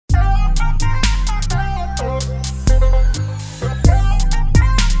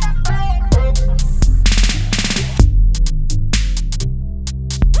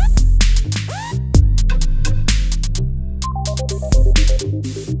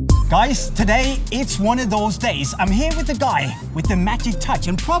Guys, today it's one of those days. I'm here with the guy with the magic touch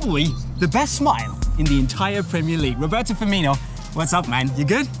and probably the best smile in the entire Premier League. Roberto Firmino, what's up, man? You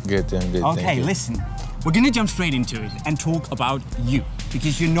good? Good, I'm good. Okay, listen, we're gonna jump straight into it and talk about you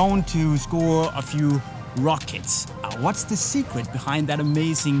because you're known to score a few rockets. What's the secret behind that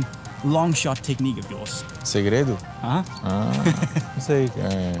amazing long shot technique of yours? Segredo? Huh? Não sei.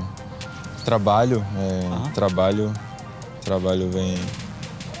 Trabalho, trabalho vem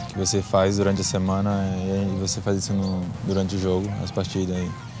que você faz durante a semana e você faz isso durante o jogo, as partidas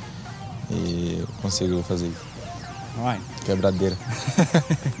e eu consigo fazer isso. All right. Quebradeira.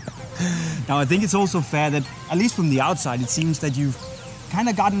 Now I think it's also fair that, at least from the outside, it seems that you've kind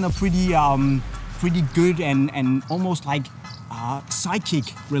of gotten a pretty good and almost like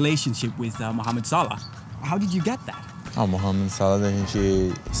psychic relationship with Mohamed Salah. How did you get that? O Mohamed Salah, a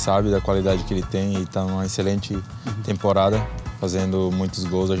gente sabe da qualidade que ele tem e está numa excelente temporada, fazendo muitos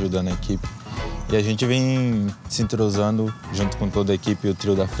gols, ajudando a equipe. E a gente vem se entrosando junto com toda a equipe e o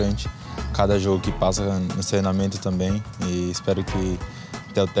trio da frente, cada jogo que passa no treinamento também, e espero que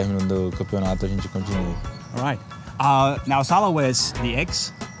até o término do campeonato a gente continue. All right. Now Salah wears the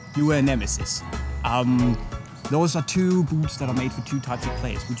X, you wear Nemeziz. Those are two boots that are made for two types of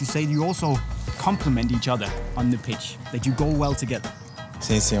players. Would you say you also complement each other on the pitch, that you go well together?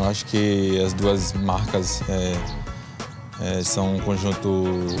 Sim, eu acho que as duas marcas são um conjunto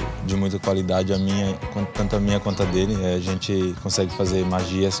de muita qualidade, tanto a minha quanto a dele. A gente consegue fazer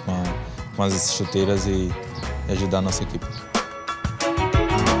magias com as chuteiras e ajudar a nossa equipe.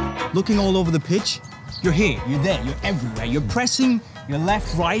 Looking all over the pitch, you're here, you're there, you're everywhere. You're pressing, you're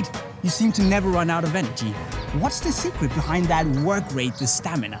left, right. You seem to never run out of energy. What's the secret behind that work rate, the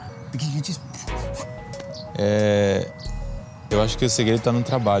stamina? Because you just... Eu acho que o segredo está no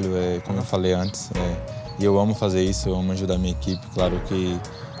trabalho, como eu falei antes. E eu amo fazer isso, eu amo ajudar a minha equipe, claro que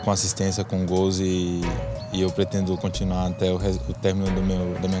com assistência, com gols e eu pretendo continuar até o término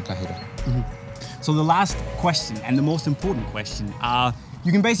da minha carreira. So the last question and the most important question,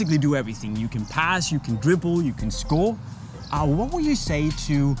 you can basically do everything. You can pass, you can dribble, you can score. What will you say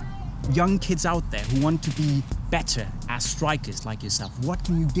to young kids out there who want to be better as strikers like yourself? What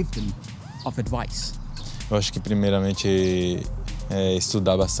can you give them of advice? Eu acho que primeiramente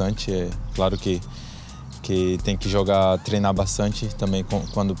estudar bastante, claro que tem que treinar bastante também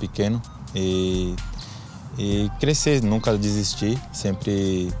quando pequeno e crescer, nunca desistir,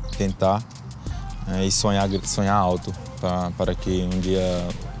 sempre tentar e sonhar alto para que um dia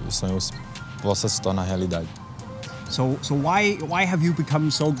o sonho possa se tornar realidade. So why have you become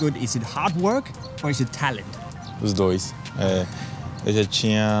so good? Is it hard work or is it talent? Os dois. Eu já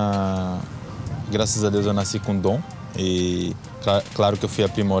tinha, graças a Deus, eu nasci com dom e claro que eu fui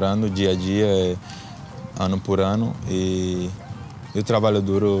aprimorando dia a dia, ano por ano, e o trabalho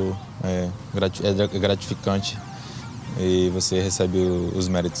duro é gratificante e você recebe os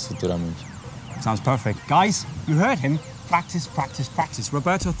méritos futuramente. Sounds perfect. Guys, you heard him. Practice, practice, practice.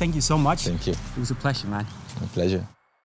 Roberto, thank you so much. Thank you. It was a pleasure, man. A pleasure.